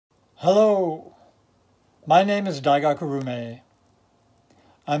Hello, my name is Daigaku Rummé.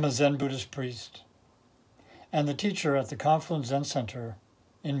 I'm a Zen Buddhist priest and the teacher at the Confluence Zen Center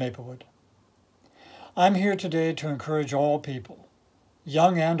in Maplewood. I'm here today to encourage all people,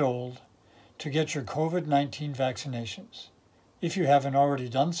 young and old, to get your COVID-19 vaccinations, if you haven't already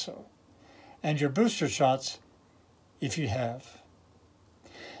done so, and your booster shots, if you have.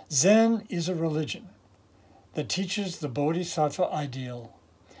 Zen is a religion that teaches the Bodhisattva ideal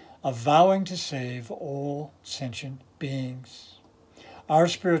of vowing to save all sentient beings. Our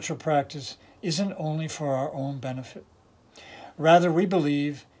spiritual practice isn't only for our own benefit. Rather, we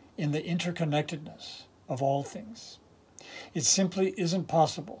believe in the interconnectedness of all things. It simply isn't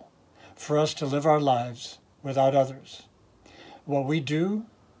possible for us to live our lives without others. What we do,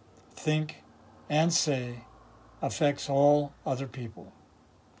 think, and say affects all other people.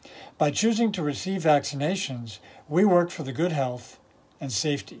 By choosing to receive vaccinations, we work for the good health and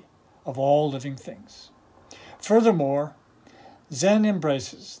safety of all living things. Furthermore, Zen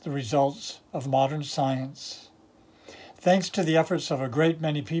embraces the results of modern science. Thanks to the efforts of a great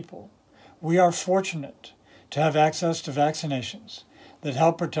many people, we are fortunate to have access to vaccinations that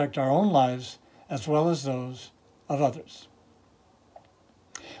help protect our own lives as well as those of others.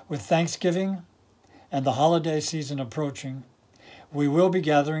 With Thanksgiving and the holiday season approaching, we will be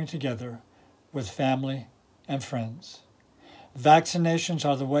gathering together with family and friends. Vaccinations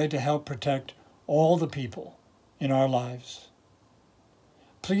are the way to help protect all the people in our lives.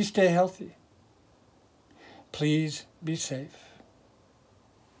 Please stay healthy. Please be safe.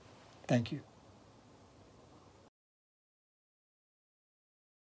 Thank you.